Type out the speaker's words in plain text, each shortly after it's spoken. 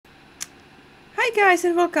Hi guys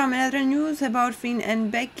and welcome. Another news about Freen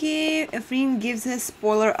and Becky. Freen gives a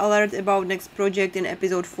spoiler alert about next project in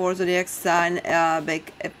episode 4, Zodiac sign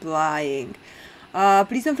back applying.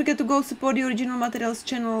 Please don't forget to go support the original materials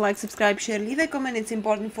channel, like, subscribe, share, leave a comment. It's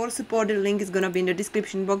important for support. The link is gonna be in the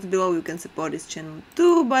description box below. You can support this channel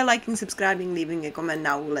too by liking, subscribing, leaving a comment.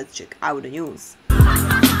 Now let's check out the news.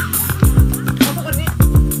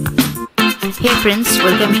 Hey friends,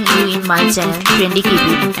 welcoming you in my channel Freenbecky,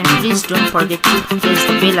 and please don't forget to press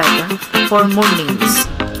the bell icon for more news.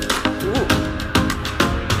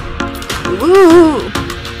 Ooh.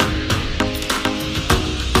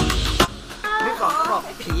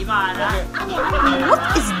 What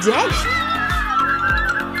is that?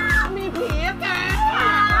 มีผีอะแก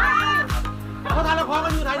เขาทานละครกั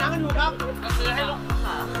นอยู่ถ่ายหนังกันอยู่ครับก็คือให้ลูก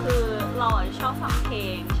ค่ะคือเราชอบฟังเพล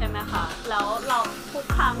งใช่ไหมคะแล้วเราทุก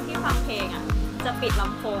ครั้งที่ฟังเพลงอ่ะจะปิดล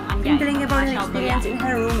ำโพงอันใหญ่ Telling about an experience in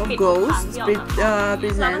her room of ghosts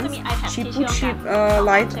presents she puts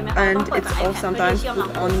light and it's off sometimes put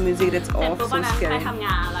on music that's off so ไป scary ทำง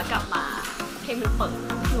านแล้วกลับมาเพลงมันเปิด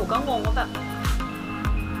หนูก็งงว่าแบบ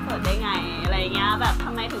เปิดได้ไงอะไรเงี้ยแบบท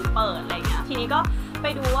ำไมถึงเปิดอะไรเงี้ยทีนี้ก็ไป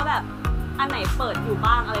ดูว่าแบบอันไหนเปิดอยู่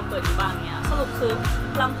บ้างอะไรเปิดอยู่บ้างเนี้ยสรุปคือ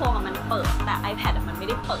ลำโพงมันเปิดแต่ iPad มันไม่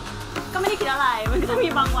ได้เปิดก็ไม่ได้คิดอะไรมันก็จะมี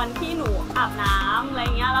บางวันที่หนูอาบน้ำอะไร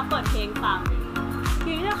เงี้ยแล้วเปิดเพลงฟัง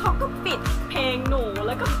ทีนี้เขาก็ปิดเพลงหนูแ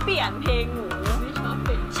ล้วก็เปลี่ยนเพลงหนูไม่ชอบเพ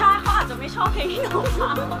ลงใช่เขาอาจจะไม่ชอบเพลงที่หนูฟั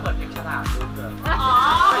งต้องเปิดเพลงฉลาดดูเกินอ๋อ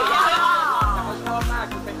แต่เขาชอบมาก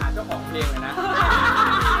คือไปหาเจ้าของเพลงเลยนะ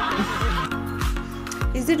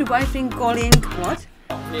Is it Freen calling what?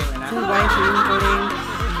 ของเพลงเลยนะ Freen calling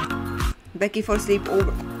Becky for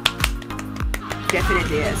sleepover?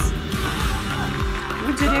 Definitely yes.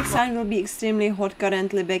 The Zodiac sign will be extremely hot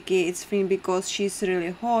currently. Becky it's Freen because she's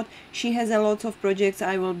really hot. She has a lot of projects. I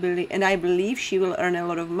believe she will earn a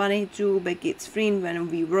lot of money too. Becky it's Freen when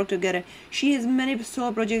we work together. She has many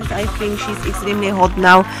solo projects. I think she's extremely hot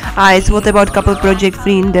now. Guys, what about couple project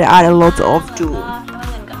Freen? There are a lot of too.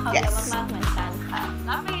 Yes.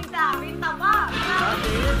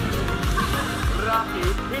 ราศี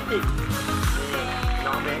พิจิก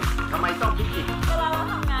น้องเบคทำไมต้องพิจิกเวลาเรา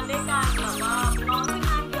ทำงานด้วยกันแบบว่าน้องเป็นง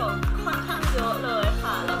านเกี่ยวค่อนข้างเยอะเลย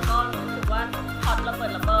ค่ะแล้วก็รู้สึกว่าฮอตระเบิ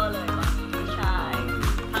ดระเบ้อเลยตอนนี้ใช่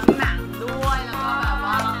ทั้งหนังด้วยแล้วก็แบบ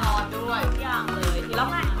ว่าละครด้วยทุกอย่างเลยแล้ว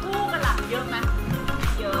งานคู่กันหลังเยอะไหม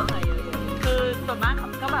เยอะค่ะเยอะคือส่วนมาก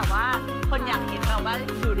ก็แบบว่าคนอยากเห็นแบบว่า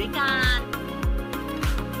อยู่ด้วยกัน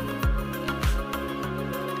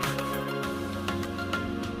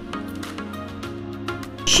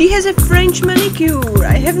She has a French manicure.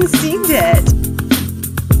 I haven't seen that.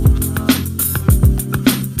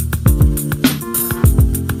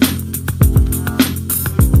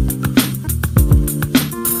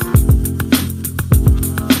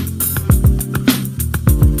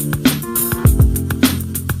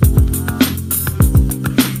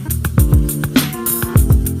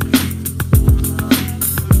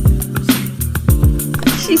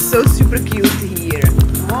 She's so super cute here.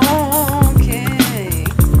 Oh, okay.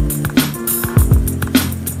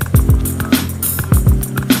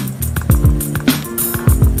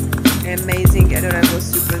 Amazing, adorable,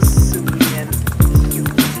 super sweet and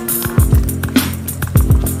cute.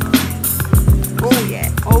 Oh yeah,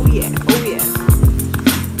 oh yeah, oh yeah.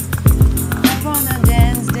 I wanna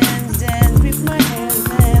dance, dance, dance with my hands,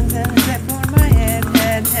 hands, and step on my head,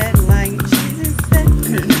 head, head like Jesus said.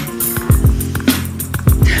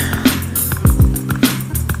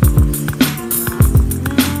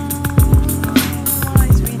 My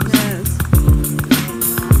sweetness.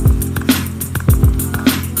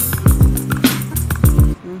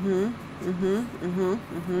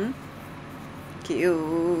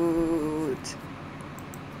 Cute.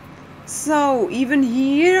 So even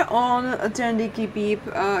here on Trendy K-Peep,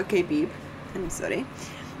 I'm sorry,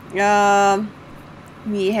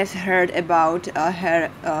 we have heard about her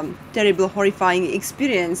terrible, horrifying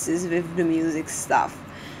experiences with the music stuff.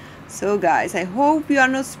 So guys, I hope you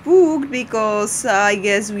are not spooked because I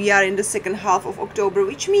guess we are in the second half of October,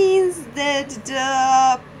 which means that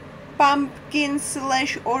the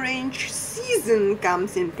pumpkin/orange season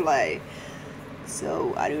comes in play. So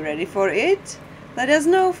are you ready for it? Let us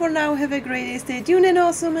know. For now, have a great day, stay tuned and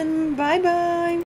awesome, and bye bye.